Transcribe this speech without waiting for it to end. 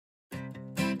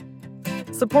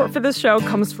Support for this show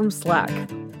comes from Slack.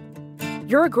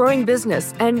 You're a growing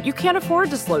business, and you can't afford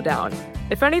to slow down.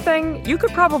 If anything, you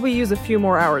could probably use a few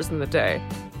more hours in the day.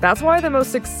 That's why the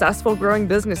most successful growing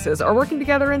businesses are working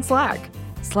together in Slack.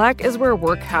 Slack is where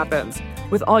work happens,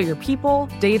 with all your people,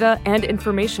 data, and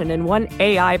information in one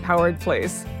AI-powered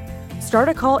place. Start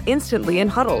a call instantly in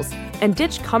huddles and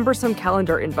ditch cumbersome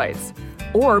calendar invites.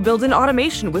 Or build an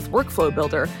automation with Workflow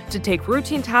Builder to take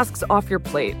routine tasks off your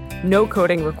plate. No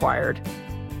coding required.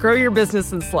 Grow your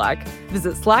business in Slack.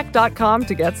 Visit slack.com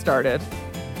to get started.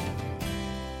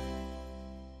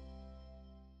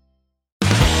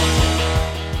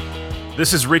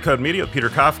 This is Recode Media, Peter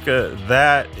Kafka.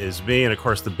 That is me. And of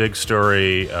course, the big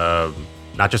story,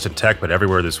 not just in tech, but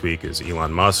everywhere this week, is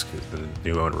Elon Musk, the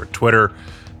new owner of Twitter.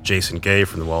 Jason Gay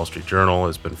from the Wall Street Journal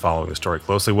has been following the story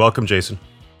closely. Welcome, Jason.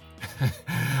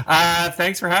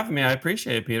 Thanks for having me. I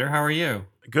appreciate it, Peter. How are you?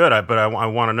 Good, but I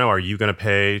want to know: are you going to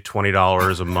pay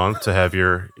 $20 a month to have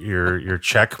your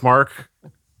check mark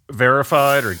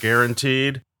verified or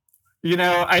guaranteed? You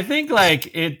know, I think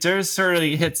like it just sort of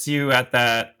hits you at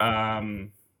that.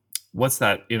 What's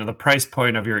that? You know, the price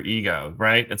point of your ego,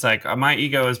 right? It's like my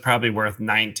ego is probably worth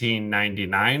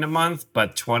 $19.99 a month,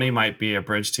 but 20 might be a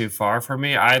bridge too far for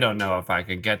me. I don't know if I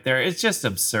can get there. It's just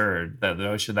absurd, that the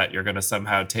notion that you're going to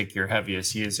somehow take your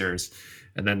heaviest users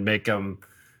and then make them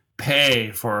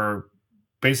pay for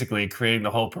basically creating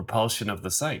the whole propulsion of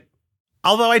the site.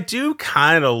 Although I do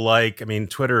kind of like, I mean,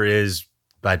 Twitter is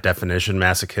by definition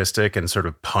masochistic and sort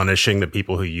of punishing the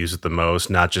people who use it the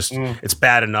most. Not just, it's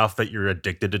bad enough that you're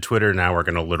addicted to Twitter. Now we're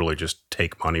going to literally just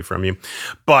take money from you.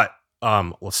 But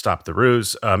let's stop the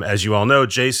ruse. As you all know,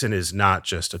 Jason is not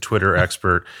just a Twitter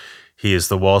expert. He is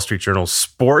the Wall Street Journal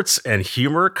sports and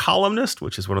humor columnist,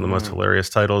 which is one of the most hilarious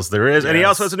titles there is. Yes. And he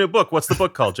also has a new book. What's the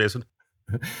book called, Jason?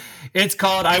 It's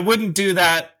called I Wouldn't Do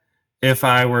That If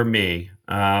I Were Me.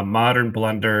 Modern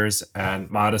blunders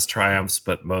and modest triumphs,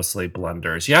 but mostly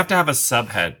blunders. You have to have a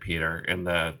subhead, Peter, in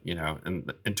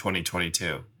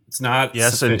 2022. It's not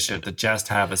sufficient to just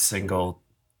have a single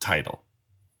title.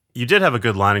 You did have a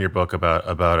good line in your book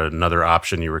about another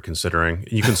option you were considering.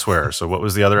 You can swear. So what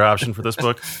was the other option for this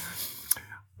book?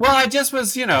 Well, I just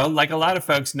was, like a lot of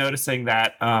folks, noticing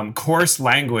that coarse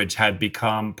language had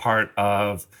become part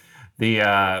of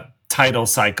the title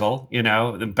cycle.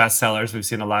 The bestsellers, we've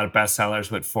seen a lot of bestsellers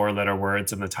with 4-letter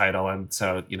words in the title. And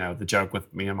so, the joke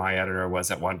with me and my editor was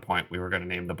at one point we were going to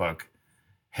name the book,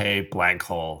 Hey, Blank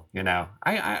Hole. I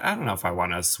don't know if I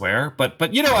want to swear,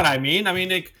 but you know what I mean? I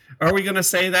mean, are we going to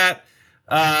say that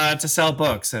to sell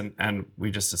books? And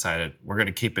we just decided we're going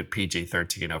to keep it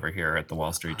PG-13 over here at the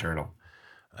Wall Street Journal.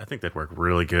 I think that worked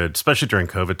really good, especially during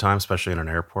COVID time, especially in an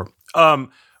airport.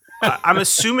 I'm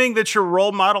assuming that your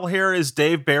role model here is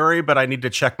Dave Barry, but I need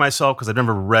to check myself because I've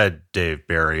never read Dave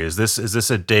Barry. Is this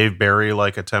a Dave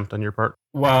Barry-like attempt on your part?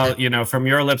 Well, from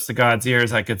your lips to God's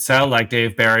ears, I could sound like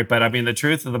Dave Barry, but I mean, the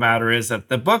truth of the matter is that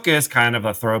the book is kind of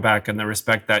a throwback in the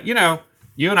respect that, you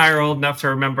and I are old enough to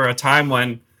remember a time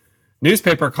when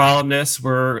newspaper columnists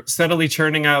were steadily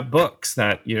churning out books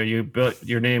that, you built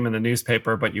your name in the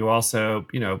newspaper, but you also,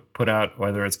 put out,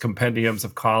 whether it's compendiums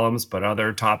of columns, but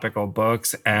other topical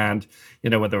books. And,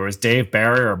 whether it was Dave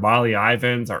Barry or Molly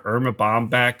Ivins or Irma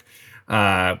Bombeck,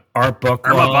 our book.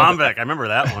 Irma Bombeck, I remember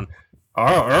that one.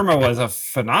 Irma was a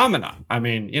phenomenon. I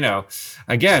mean,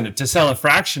 again, to sell a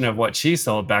fraction of what she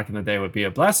sold back in the day would be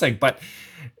a blessing. But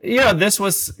this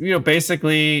was,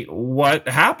 basically what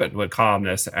happened with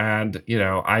columnists. And,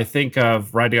 I think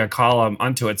of writing a column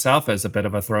unto itself as a bit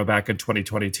of a throwback in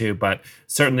 2022, but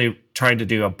certainly trying to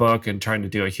do a book and trying to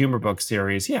do a humor book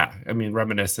series. Yeah. I mean,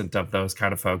 reminiscent of those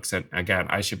kind of folks. And again,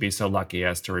 I should be so lucky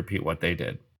as to repeat what they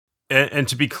did. And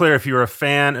to be clear, if you're a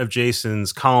fan of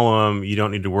Jason's column, you don't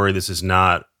need to worry. This is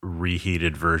not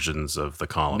reheated versions of the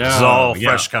column. No, this is all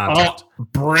fresh content. All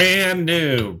brand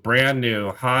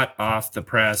new, hot off the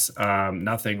press.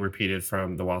 Nothing repeated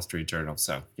from the Wall Street Journal.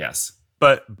 So, yes.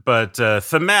 But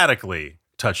thematically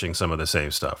touching some of the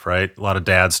same stuff, right? A lot of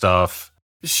dad stuff.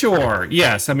 Sure.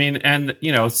 Yes. I mean, and,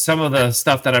 some of the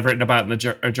stuff that I've written about in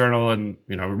the journal in,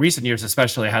 recent years,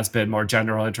 especially, has been more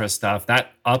general interest stuff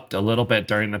that upped a little bit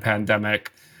during the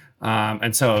pandemic.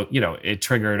 And so, it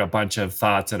triggered a bunch of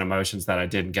thoughts and emotions that I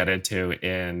didn't get into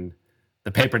in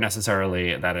the paper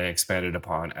necessarily, that I expanded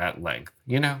upon at length.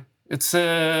 It's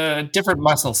a different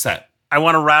muscle set. I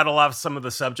want to rattle off some of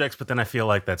the subjects, but then I feel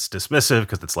like that's dismissive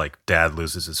because it's like dad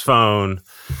loses his phone.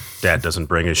 Dad doesn't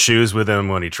bring his shoes with him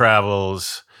when he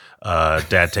travels.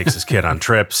 Dad takes his kid on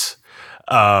trips.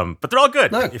 But they're all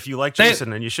good. Look, if you like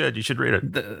Jason, and you should read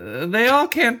it. They all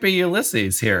can't be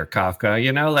Ulysses here, Kafka.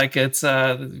 You know, like it's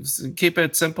keep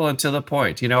it simple and to the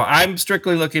point. You know, I'm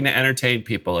strictly looking to entertain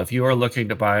people. If you are looking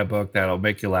to buy a book that'll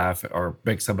make you laugh or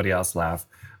make somebody else laugh,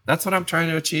 that's what I'm trying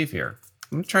to achieve here.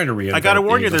 I'm trying to reinvent. I got to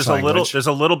warn you, there's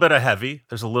a little bit of heavy.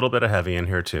 There's a little bit of heavy in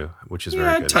here too, which is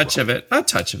very good. A touch of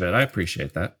it. I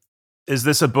appreciate that. Is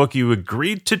this a book you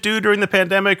agreed to do during the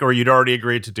pandemic, or you'd already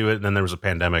agreed to do it and then there was a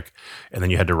pandemic and then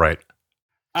you had to write?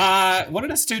 What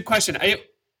an astute question.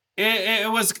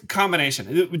 It was a combination.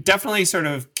 It definitely sort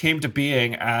of came to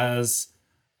being as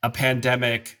a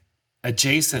pandemic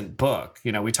adjacent book.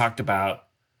 You know, we talked about,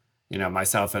 you know,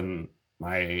 myself and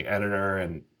my editor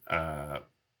and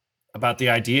about the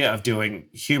idea of doing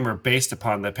humor based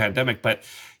upon the pandemic. But,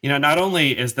 you know, not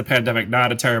only is the pandemic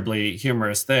not a terribly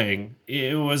humorous thing,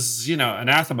 it was, you know,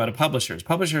 anathema to publishers.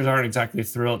 Publishers aren't exactly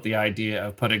thrilled at the idea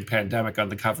of putting pandemic on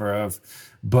the cover of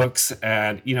books.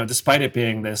 And, you know, despite it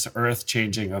being this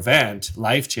earth-changing event,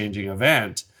 life-changing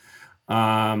event,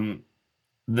 the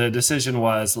decision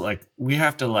was like, we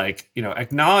have to like, you know,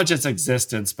 acknowledge its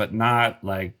existence, but not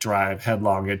like drive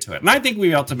headlong into it. And I think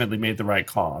we ultimately made the right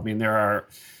call. I mean, there are,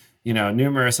 you know,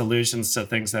 numerous allusions to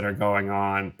things that are going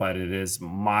on, but it is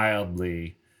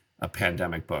mildly a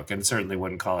pandemic book, and certainly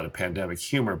wouldn't call it a pandemic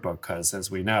humor book because, as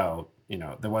we know, you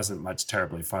know, there wasn't much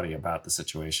terribly funny about the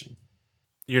situation.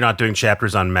 You're not doing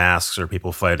chapters on masks or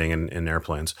people fighting in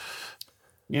airplanes.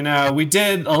 You know, we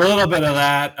did a little bit of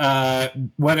that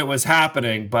when it was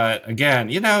happening, but again,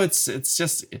 you know, it's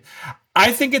just.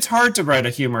 I think it's hard to write a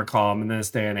humor column in this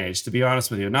day and age, to be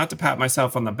honest with you. Not to pat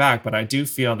myself on the back, but I do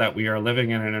feel that we are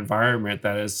living in an environment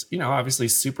that is, you know, obviously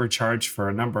supercharged for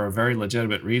a number of very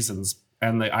legitimate reasons.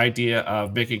 And the idea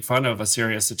of making fun of a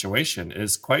serious situation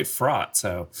is quite fraught.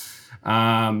 So,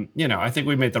 you know, I think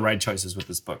we made the right choices with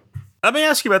this book. Let me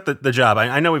ask you about the job.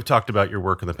 I know we've talked about your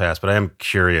work in the past, but I am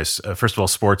curious. First of all,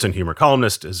 sports and humor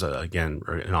columnist is, again,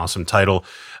 an awesome title.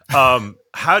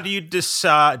 How do you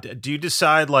decide? Do you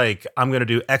decide like I'm going to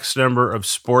do X number of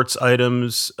sports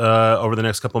items over the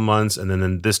next couple of months, and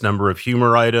then this number of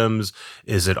humor items?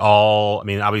 Is it all? I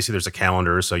mean, obviously there's a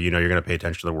calendar, so you know you're going to pay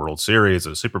attention to the World Series,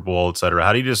 the Super Bowl, et cetera.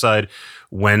 How do you decide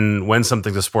when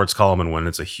something's a sports column and when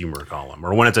it's a humor column,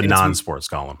 or when it's a non-sports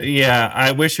column? Yeah,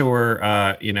 I wish it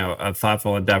were you know, a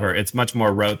thoughtful endeavor. It's much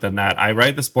more rote than that. I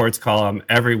write the sports column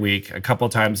every week, a couple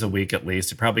times a week at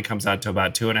least. It probably comes out to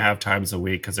about 2.5 times a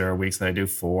week because there are weeks that I do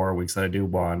 4, weeks that I do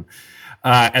 1.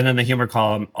 And then the humor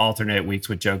column alternate weeks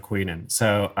with Joe Queenan.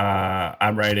 So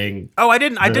I'm writing. Oh, I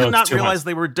did not realize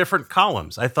they were different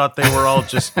columns. I thought they were all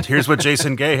just here's what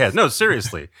Jason Gay has. No,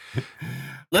 seriously.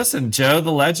 Listen, Joe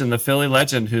the legend, the Philly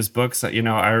legend, whose books, you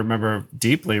know, I remember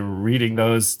deeply reading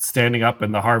those, standing up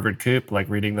in the Harvard Coop, like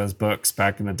reading those books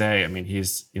back in the day. I mean,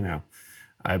 he's, you know,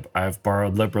 I've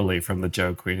borrowed liberally from the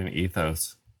Joe Queenan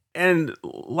ethos. And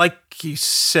like you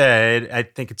said, I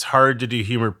think it's hard to do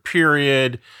humor,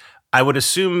 period. I would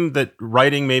assume that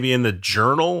writing maybe in the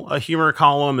Journal a humor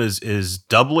column is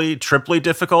doubly, triply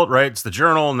difficult, right? It's the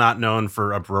Journal, not known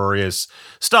for uproarious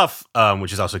stuff,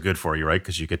 which is also good for you, right?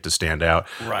 Because you get to stand out.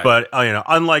 Right. But you know,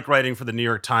 unlike writing for the New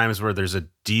York Times, where there's a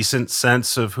decent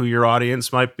sense of who your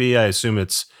audience might be, I assume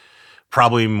it's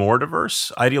probably more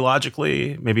diverse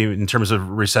ideologically, maybe in terms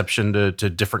of reception to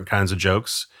different kinds of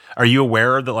jokes. Are you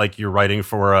aware that like you're writing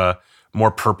for a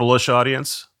more purplish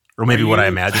audience? Or maybe what I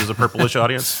imagine is a purplish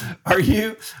audience. Are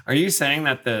you saying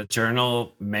that the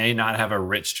Journal may not have a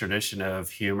rich tradition of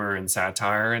humor and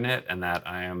satire in it, and that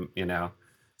I am, you know,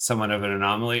 somewhat of an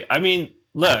anomaly? I mean,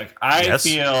 look, I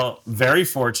feel very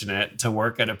fortunate to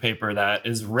work at a paper that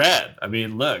is read. I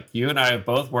mean, look, you and I have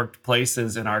both worked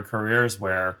places in our careers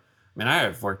where, I mean, I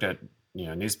have worked at, you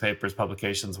know, newspapers,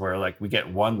 publications where like we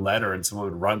get one letter and someone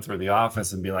would run through the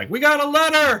office and be like, "We got a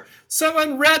letter!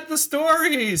 Someone read the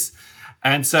stories!"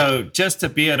 And so just to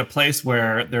be at a place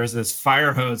where there's this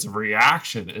fire hose of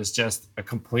reaction is just a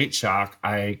complete shock.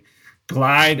 I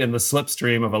glide in the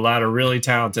slipstream of a lot of really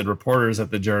talented reporters at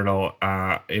the Journal.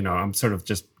 You know, I'm sort of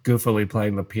just goofily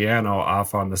playing the piano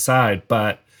off on the side.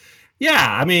 But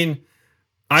yeah, I mean,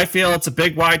 I feel it's a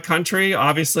big, wide country,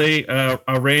 obviously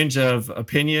a range of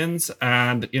opinions.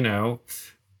 And, you know,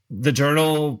 the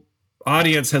Journal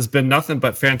audience has been nothing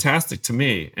but fantastic to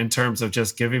me in terms of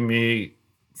just giving me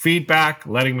feedback,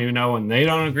 letting me know when they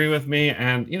don't agree with me,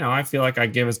 and you know, I feel like I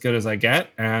give as good as I get,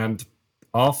 and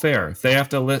all fair. If they have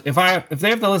to, if they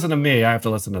have to listen to me, I have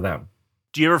to listen to them.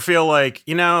 Do you ever feel like,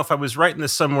 you know, if I was writing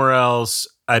this somewhere else,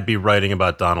 I'd be writing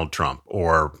about Donald Trump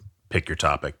or pick your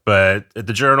topic? But at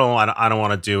the Journal, I don't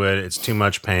want to do it. It's too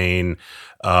much pain.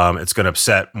 It's going to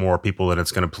upset more people than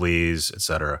it's going to please,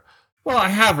 etc. Well, I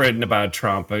have written about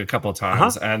Trump a couple of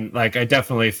times, and like I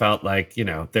definitely felt like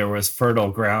there was fertile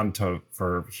ground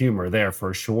for humor there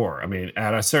for sure. I mean,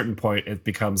 at a certain point, it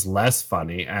becomes less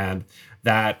funny, and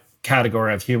that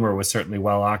category of humor was certainly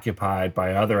well occupied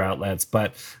by other outlets.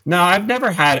 But no, I've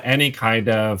never had any kind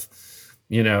of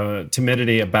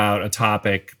timidity about a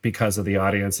topic because of the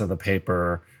audience of the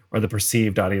paper or the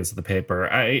perceived audience of the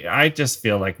paper. I just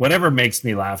feel like whatever makes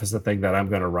me laugh is the thing that I'm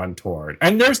going to run toward.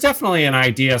 And there's definitely an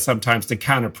idea sometimes to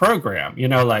counter program,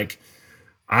 like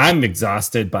I'm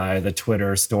exhausted by the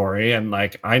Twitter story. And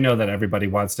like, I know that everybody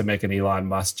wants to make an Elon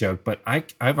Musk joke, but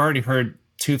I've already heard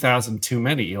 2,000 too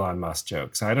many Elon Musk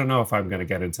jokes. I don't know if I'm going to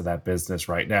get into that business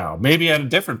right now, maybe at a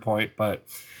different point, but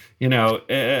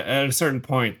at a certain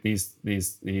point,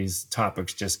 these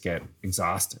topics just get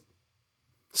exhausted.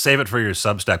 Save it for your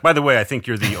Substack. By the way, I think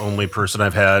you're the only person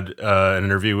I've had an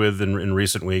interview with in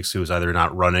recent weeks who's either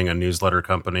not running a newsletter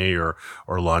company or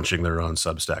launching their own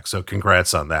Substack. So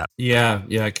congrats on that. Yeah,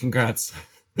 congrats.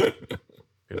 Going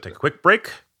to take a quick break.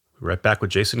 We're right back with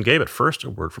Jason Gabe. At first, a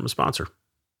word from a sponsor.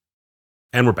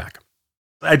 And we're back.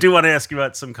 I do want to ask you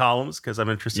about some columns because I'm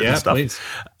interested in stuff. Please.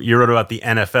 You wrote about the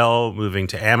NFL moving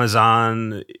to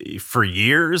Amazon. For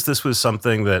years, this was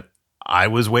something that I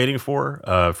was waiting for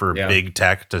big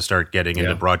tech to start getting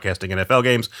into broadcasting NFL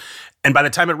games. And by the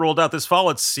time it rolled out this fall,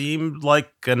 it seemed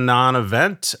like a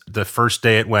non-event. The first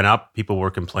day it went up, people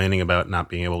were complaining about not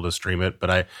being able to stream it, but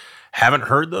I haven't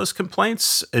heard those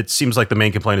complaints. It seems like the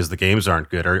main complaint is the games aren't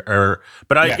good.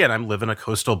 Again, I'm living a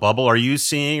coastal bubble. Are you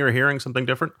seeing or hearing something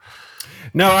different?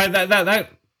 No,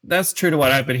 that's true to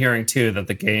what I've been hearing too, that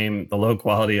the low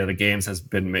quality of the games has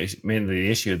been mainly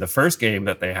the issue. The first game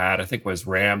that they had, I think, was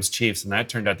Rams Chiefs, and that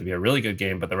turned out to be a really good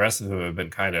game, but the rest of them have been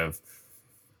kind of,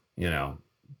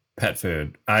 pet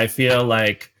food. I feel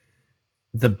like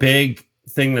the big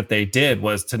thing that they did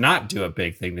was to not do a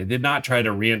big thing. They did not try to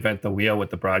reinvent the wheel with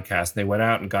the broadcast. They went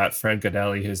out and got Fred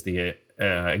Godelli, who's the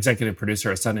executive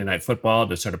producer of Sunday Night Football,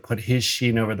 to sort of put his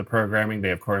sheen over the programming.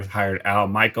 They, of course, hired Al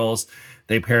Michaels.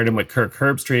 They paired him with Kirk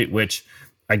Herbstreit, which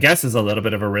I guess is a little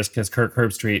bit of a risk because Kirk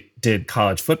Herbstreit did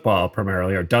college football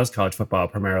primarily, or does college football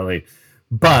primarily,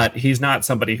 but he's not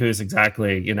somebody who's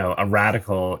exactly, a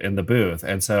radical in the booth.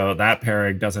 And so that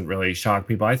pairing doesn't really shock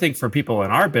people. I think for people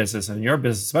in our business and your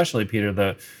business, especially, Peter,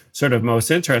 the sort of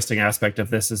most interesting aspect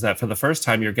of this is that for the first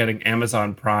time, you're getting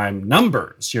Amazon Prime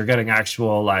numbers. You're getting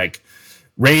actual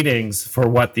ratings for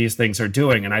what these things are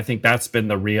doing. And I think that's been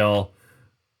the real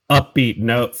upbeat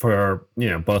note for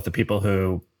both the people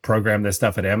who program this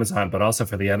stuff at Amazon, but also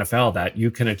for the NFL, that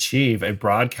you can achieve a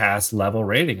broadcast level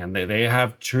rating. And they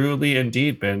have truly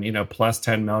indeed been plus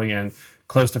 10 million,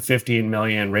 close to 15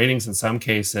 million ratings in some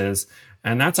cases,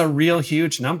 and that's a real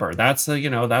huge number. That's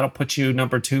that'll put you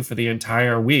number 2 for the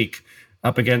entire week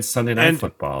up against Sunday Night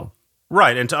Football.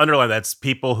 Right. And to underline, that's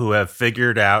people who have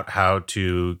figured out how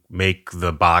to make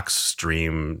the box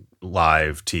stream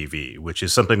live TV, which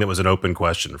is something that was an open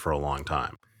question for a long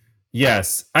time.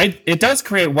 Yes. It does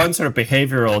create one sort of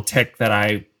behavioral tick that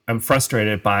I am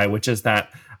frustrated by, which is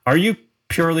that, are you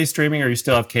purely streaming or you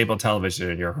still have cable television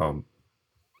in your home?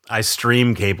 I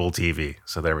stream cable TV.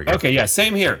 So there we go. Okay. Yeah.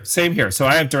 Same here. So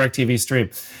I have DirecTV Stream,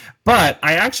 but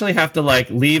I actually have to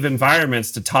leave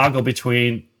environments to toggle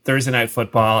between Thursday Night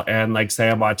Football and say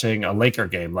I'm watching a Laker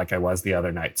game like I was the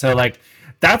other night. So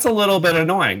that's a little bit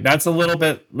annoying. That's a little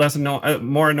bit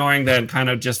more annoying than kind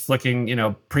of just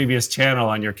flicking, previous channel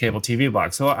on your cable TV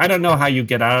box. So I don't know how you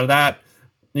get out of that.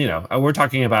 We're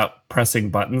talking about pressing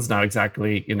buttons, not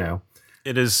exactly,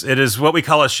 It is what we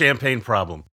call a champagne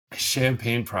problem.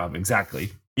 Champagne problem,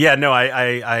 exactly. Yeah, no,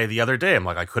 I the other day,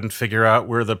 I couldn't figure out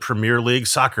where the Premier League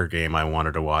soccer game I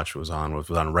wanted to watch was on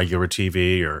regular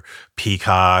TV or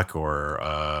Peacock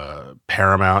or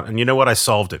Paramount. And you know what? I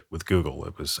solved it with Google.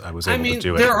 I was able to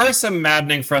do it. There are some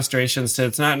maddening frustrations to it.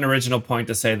 It's not an original point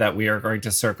to say that we are going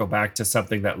to circle back to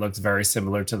something that looks very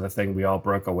similar to the thing we all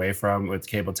broke away from with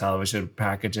cable television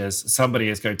packages. Somebody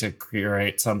is going to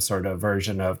create some sort of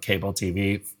version of cable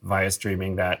TV via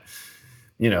streaming that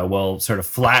will sort of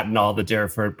flatten all the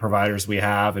different providers we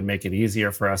have and make it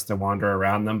easier for us to wander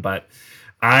around them. But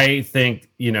I think,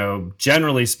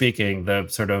 generally speaking, the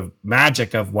sort of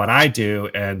magic of what I do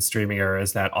and streaming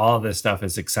is that all of this stuff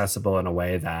is accessible in a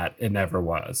way that it never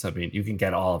was. I mean, you can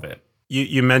get all of it.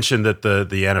 You mentioned that the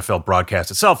NFL broadcast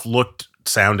itself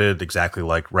sounded exactly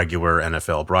like regular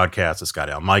NFL broadcasts. It's got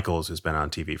Al Michaels, who's been on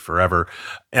TV forever.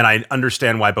 And I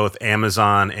understand why both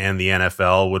Amazon and the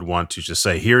NFL would want to just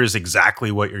say, here's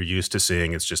exactly what you're used to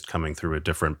seeing. It's just coming through a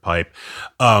different pipe.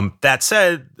 That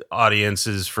said,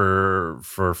 audiences for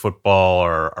football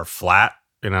are flat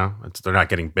They're not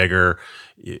getting bigger.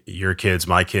 Your kids,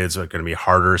 my kids are going to be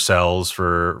harder sells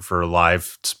for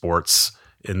live sports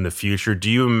in the future. Do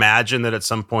you imagine that at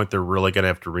some point they're really going to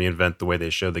have to reinvent the way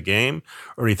they show the game,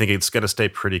 or do you think it's going to stay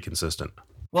pretty consistent?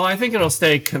 Well, I think it'll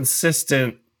stay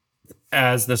consistent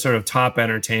as the sort of top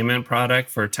entertainment product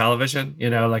for television,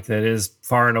 like that is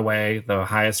far and away the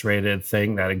highest rated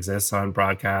thing that exists on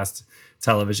broadcast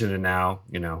television. And now,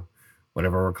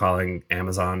 whatever we're calling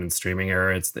Amazon and streaming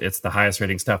era, it's the highest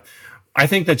rating stuff. I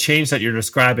think the change that you're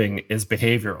describing is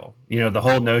behavioral. The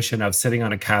whole notion of sitting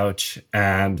on a couch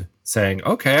and saying,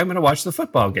 okay, I'm going to watch the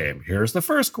football game. Here's the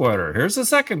first quarter. Here's the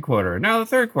second quarter. Now the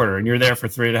third quarter. And you're there for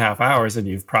 3.5 hours and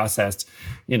you've processed,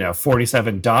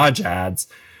 47 Dodge ads.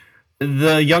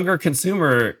 The younger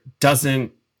consumer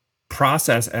doesn't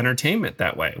process entertainment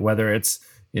that way, whether it's,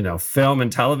 film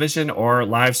and television or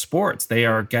live sports. They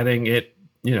are getting it,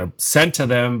 sent to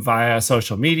them via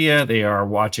social media. They are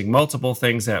watching multiple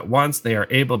things at once. They are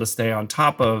able to stay on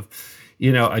top of,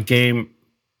 a game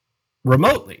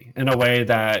remotely in a way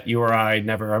that you or I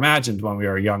never imagined when we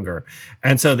were younger.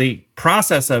 And so the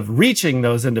process of reaching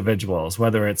those individuals,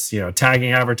 whether it's,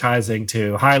 tagging advertising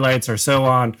to highlights or so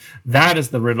on, that is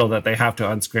the riddle that they have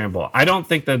to unscramble. I don't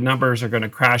think the numbers are going to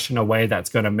crash in a way that's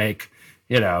going to make,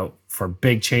 for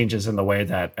big changes in the way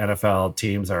that NFL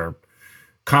teams are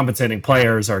compensating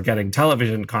players or getting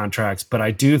television contracts. But I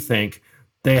do think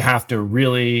they have to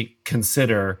really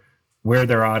consider where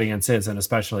their audience is, and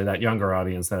especially that younger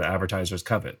audience that advertisers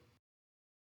covet.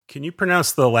 Can you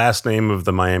pronounce the last name of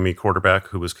the Miami quarterback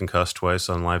who was concussed twice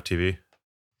on live TV?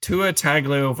 Tua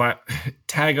Tagovailoa.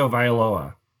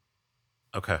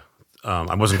 Okay.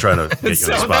 I wasn't trying to get you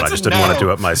on the spot. I just didn't want to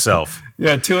do it myself.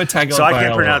 Yeah, Tua Tagovailoa. So I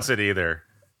can't pronounce it either.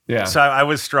 Yeah. So I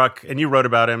was struck, and you wrote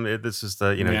about him. This is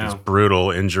these brutal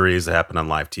injuries that happened on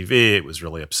live TV. It was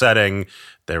really upsetting.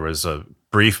 There was a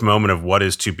brief moment of what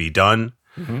is to be done.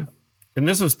 Mm-hmm. And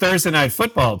this was Thursday Night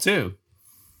Football, too.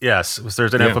 Yes, it was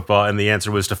Thursday Night Football, and the answer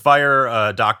was to fire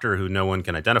a doctor who no one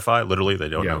can identify. Literally, they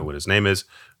don't know what his name is.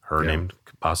 Her name,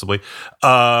 possibly.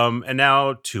 And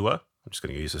now Tua, I'm just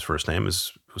going to use his first name,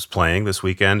 was playing this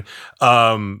weekend.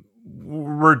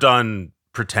 We're done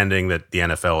pretending that the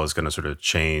NFL is going to sort of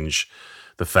change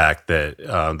the fact that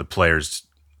the players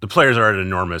are at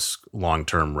enormous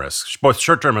long-term risk, both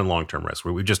short-term and long-term risk.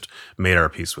 We just made our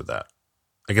peace with that.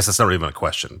 I guess that's not even a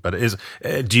question, but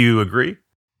do you agree?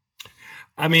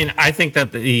 I mean, I think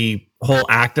that the whole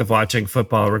act of watching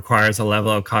football requires a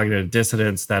level of cognitive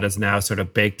dissonance that is now sort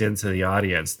of baked into the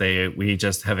audience. We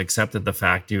just have accepted the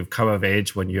fact you've come of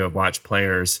age when you have watched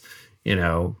players,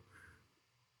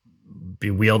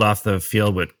 be wheeled off the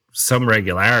field with some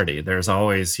regularity. There's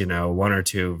always, one or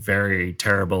two very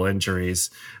terrible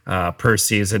injuries per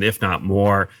season, if not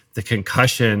more. The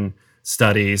concussion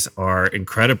studies are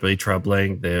incredibly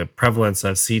troubling. The prevalence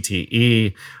of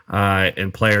CTE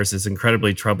in players is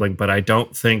incredibly troubling, but I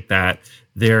don't think that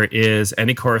there is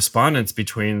any correspondence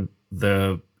between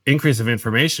the increase of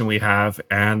information we have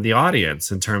and the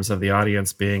audience in terms of the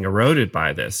audience being eroded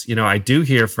by this. I do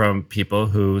hear from people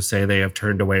who say they have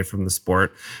turned away from the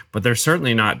sport, but they're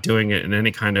certainly not doing it in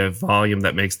any kind of volume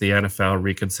that makes the NFL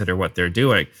reconsider what they're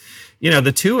doing.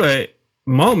 The Tua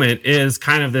moment is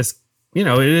kind of this, it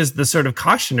is the sort of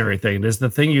cautionary thing. It is the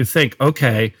thing you think,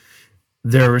 okay,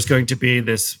 there is going to be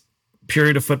this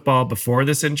period of football before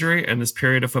this injury and this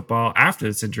period of football after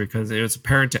this injury, because it was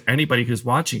apparent to anybody who's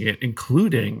watching it,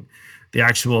 including the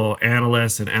actual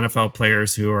analysts and NFL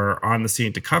players who are on the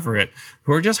scene to cover it,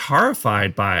 who are just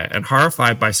horrified by it and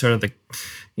horrified by sort of the,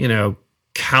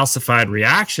 calcified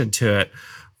reaction to it.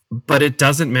 But it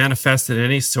doesn't manifest in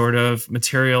any sort of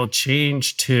material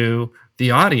change to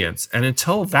the audience. And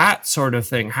until that sort of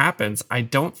thing happens, I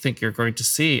don't think you're going to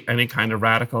see any kind of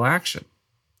radical action.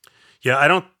 Yeah, I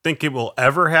don't think it will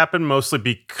ever happen, mostly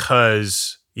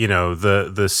because,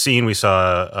 the scene we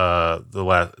saw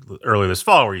earlier this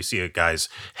fall where you see a guy's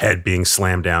head being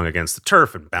slammed down against the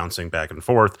turf and bouncing back and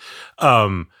forth.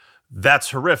 That's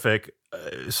horrific.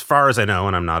 As far as I know,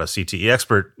 and I'm not a CTE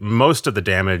expert, most of the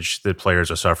damage that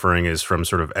players are suffering is from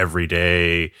sort of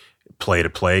everyday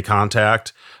play-to-play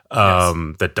contact.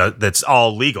 That's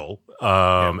all legal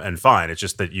and fine. It's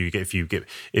just that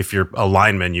if you're a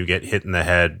lineman, you get hit in the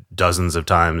head dozens of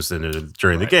times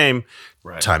during the game,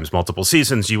 times multiple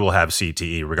seasons, you will have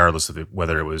CTE, regardless of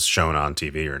whether it was shown on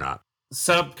TV or not.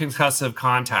 Subconcussive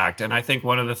contact, and I think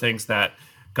one of the things that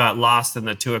got lost in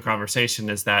the Tua conversation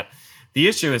is that the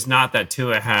issue is not that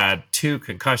Tua had 2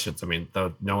 concussions. I mean,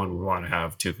 though no one would want to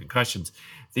have 2 concussions.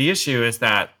 The issue is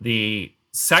that the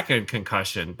second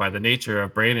concussion, by the nature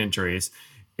of brain injuries,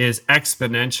 is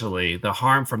exponentially, the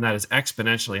harm from that is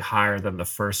exponentially higher than the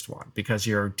first one, because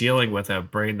you're dealing with a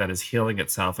brain that is healing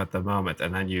itself at the moment,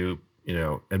 and then you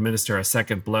administer a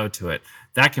second blow to it.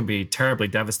 That can be terribly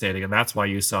devastating. And that's why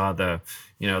you saw the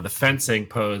fencing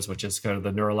pose, which is kind of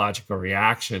the neurological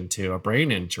reaction to a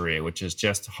brain injury, which is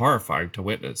just horrifying to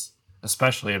witness,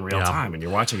 especially in real time. And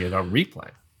you're watching it on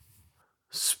replay.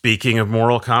 Speaking of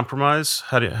moral compromise,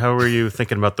 how are you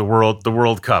thinking about the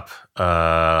World Cup?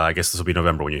 I guess this will be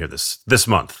November when you hear this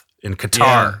month in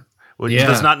Qatar. Which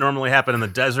does not normally happen in the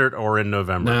desert or in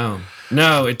November.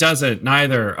 No, it doesn't.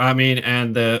 Neither. I mean,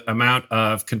 and the amount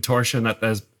of contortion that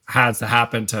has to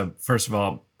happen to, first of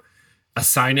all,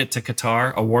 assign it to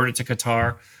Qatar, award it to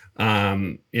Qatar,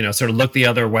 sort of look the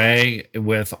other way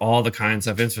with all the kinds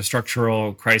of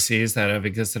infrastructural crises that have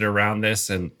existed around this,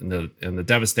 and the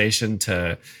devastation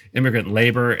to immigrant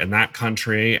labor in that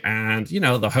country, and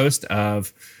the host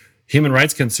of human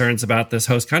rights concerns about this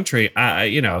host country.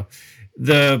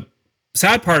 The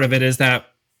sad part of it is that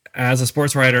as a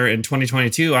sports writer in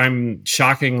 2022, I'm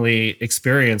shockingly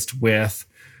experienced with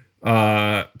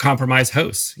compromised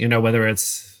hosts, whether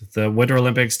it's the Winter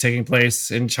Olympics taking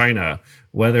place in China,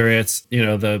 whether it's,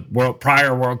 the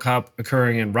prior World Cup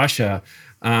occurring in Russia,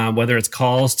 whether it's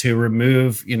calls to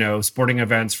remove, sporting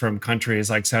events from countries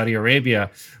like Saudi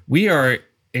Arabia. We are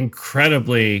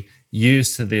incredibly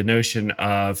used to the notion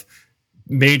of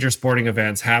major sporting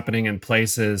events happening in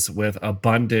places with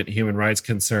abundant human rights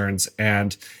concerns.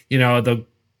 And, the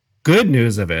good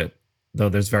news of it, though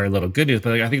there's very little good news,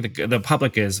 but I think the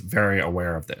public is very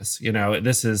aware of this.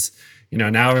 This is,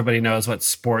 now everybody knows what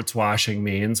sports washing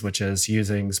means, which is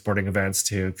using sporting events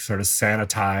to sort of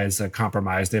sanitize a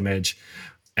compromised image.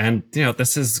 And,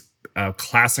 this is a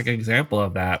classic example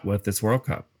of that with this World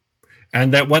Cup.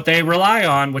 And that what they rely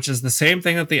on, which is the same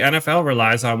thing that the NFL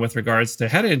relies on with regards to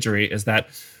head injury, is that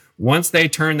once they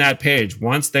turn that page,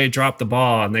 once they drop the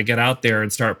ball and they get out there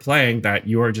and start playing, that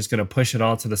you are just going to push it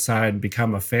all to the side and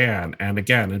become a fan. And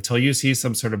again, until you see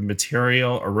some sort of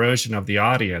material erosion of the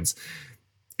audience,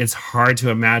 it's hard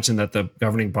to imagine that the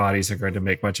governing bodies are going to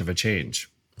make much of a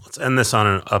change. Let's end this on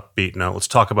an upbeat note. Let's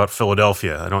talk about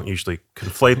Philadelphia. I don't usually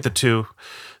conflate the two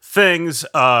things.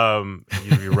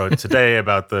 You wrote today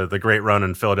about the great run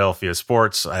in Philadelphia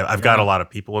sports. I've got a lot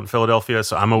of people in Philadelphia,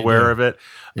 so I'm aware of it.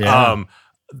 Yeah.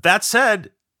 That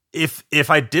said, if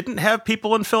I didn't have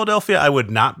people in Philadelphia, I would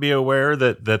not be aware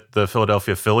that the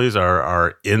Philadelphia Phillies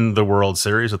are in the World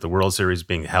Series, that the World Series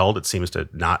being held. It seems to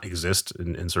not exist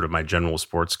in sort of my general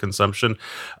sports consumption.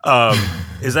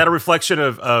 Is that a reflection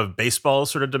of baseball's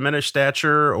sort of diminished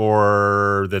stature,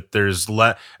 or that there's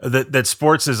that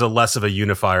sports is less of a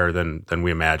unifier than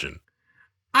we imagine?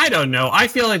 I don't know. I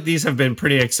feel like these have been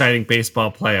pretty exciting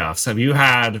baseball playoffs. Have you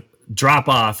had drop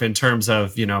off in terms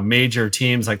of, major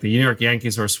teams like the New York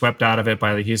Yankees were swept out of it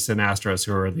by the Houston Astros,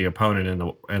 who are the opponent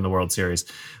in the World Series.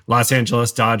 Los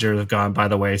Angeles Dodgers have gone by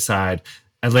the wayside.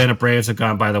 Atlanta Braves have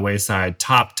gone by the wayside.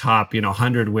 Top,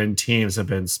 100-win teams have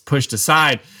been pushed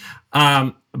aside.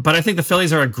 But I think the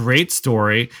Phillies are a great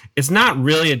story. It's not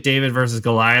really a David versus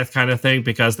Goliath kind of thing,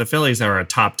 because the Phillies are a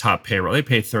top payroll. They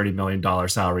pay $30 million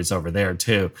salaries over there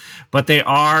too. But they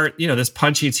are, this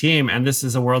punchy team, and this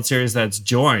is a World Series that's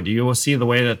joined. You will see the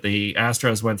way that the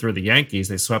Astros went through the Yankees.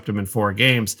 They swept them in 4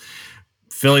 games.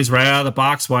 Phillies right out of the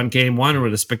box won game 1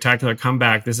 with a spectacular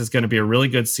comeback. This is going to be a really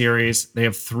good series. They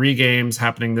have 3 games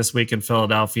happening this week in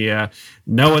Philadelphia.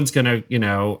 No one's going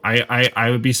to,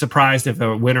 I would be surprised if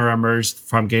a winner emerged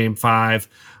from game 5.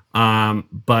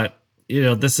 But,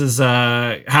 this is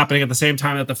happening at the same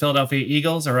time that the Philadelphia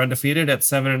Eagles are undefeated at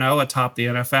 7-0 atop the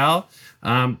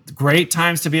NFL. Great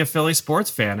times to be a Philly sports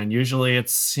fan. And usually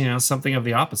it's, something of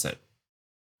the opposite.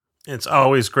 It's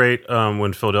always great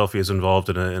when Philadelphia is involved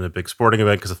in a big sporting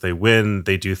event, because if they win,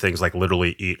 they do things like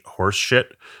literally eat horse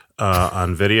shit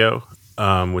on video,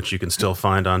 which you can still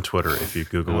find on Twitter if you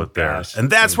Google it there. Gosh.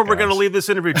 And that's where we're going to leave this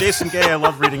interview. Jason Gay, I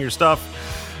love reading your stuff.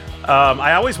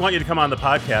 I always want you to come on the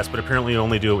podcast, but apparently you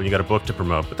only do it when you got a book to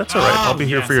promote. But that's all right. I'll be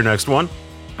here for your next one.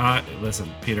 Listen,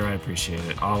 Peter, I appreciate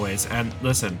it always. And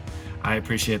listen, I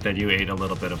appreciate that you ate a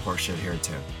little bit of horse shit here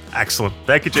too. Excellent.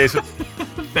 Thank you, Jason.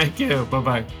 Thank you.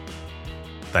 Bye-bye.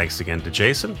 Thanks again to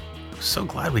Jason. So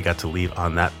glad we got to leave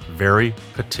on that very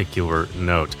particular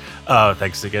note.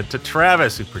 Thanks again to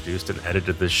Travis, who produced and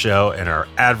edited this show, and our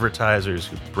advertisers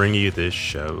who bring you this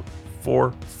show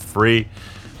for free.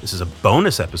 This is a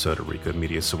bonus episode of Recode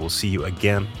Media, so we'll see you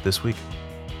again this week.